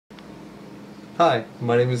Hi,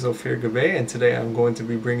 my name is Ophir Gabe, and today I'm going to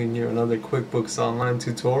be bringing you another QuickBooks Online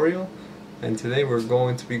tutorial. And today we're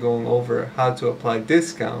going to be going over how to apply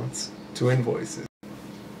discounts to invoices.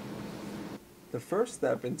 The first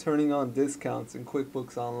step in turning on discounts in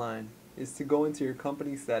QuickBooks Online is to go into your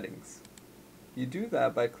company settings. You do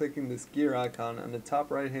that by clicking this gear icon on the top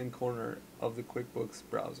right hand corner of the QuickBooks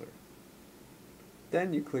browser.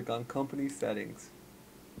 Then you click on Company Settings.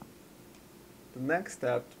 The next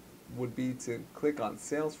step would be to click on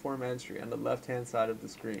Sales Form Entry on the left hand side of the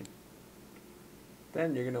screen.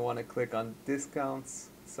 Then you're going to want to click on Discounts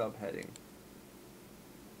subheading.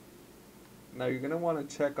 Now you're going to want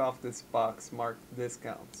to check off this box marked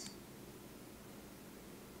Discounts.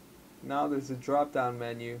 Now there's a drop down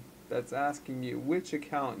menu that's asking you which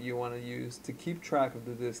account you want to use to keep track of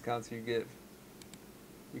the discounts you give.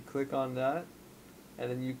 You click on that and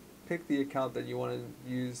then you pick the account that you want to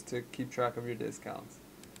use to keep track of your discounts.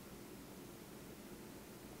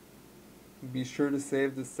 Be sure to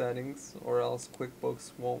save the settings or else QuickBooks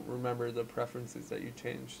won't remember the preferences that you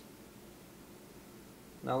changed.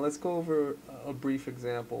 Now let's go over a brief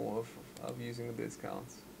example of using the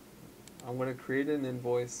discounts. I'm going to create an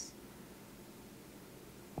invoice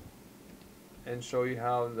and show you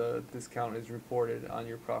how the discount is reported on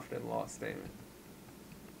your profit and loss statement.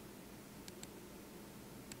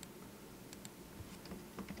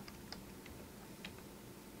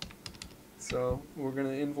 So we're going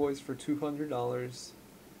to invoice for $200,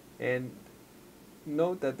 and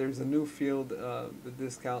note that there's a new field, the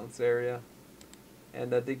discounts area,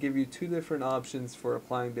 and that they give you two different options for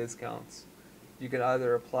applying discounts. You can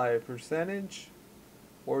either apply a percentage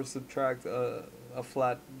or subtract a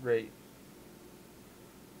flat rate.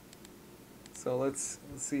 So let's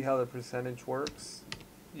see how the percentage works.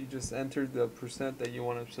 You just enter the percent that you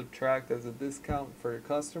want to subtract as a discount for your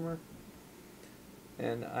customer.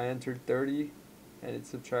 And I entered 30 and it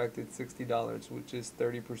subtracted $60, which is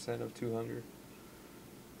 30% of 200.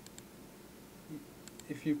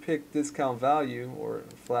 If you pick discount value or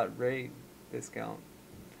flat rate discount,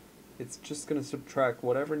 it's just going to subtract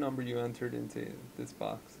whatever number you entered into this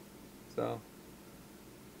box. So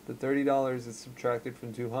the $30 is subtracted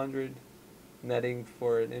from 200, netting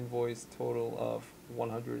for an invoice total of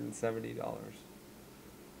 $170.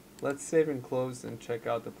 Let's save and close and check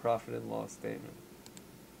out the profit and loss statement.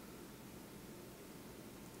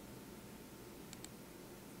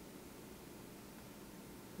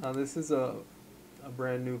 Now this is a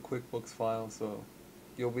brand new QuickBooks file, so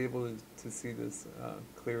you'll be able to see this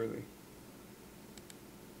clearly.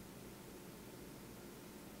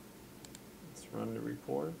 Let's run the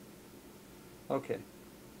report. Okay.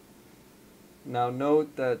 Now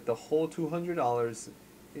note that the whole $200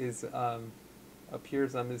 is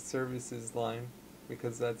appears on this services line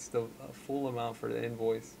because that's the full amount for the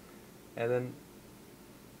invoice. And then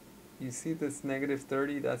you see this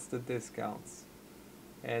 -30, that's the discounts.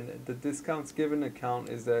 And the discounts given account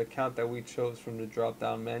is the account that we chose from the drop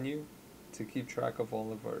down menu to keep track of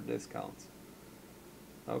all of our discounts.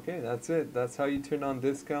 Okay, that's it. That's how you turn on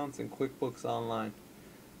discounts in QuickBooks Online.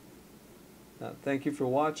 Now, thank you for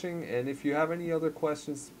watching, and if you have any other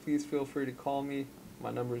questions, please feel free to call me.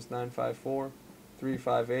 My number is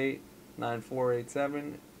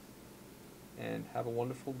 954-358-9487, and have a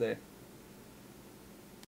wonderful day.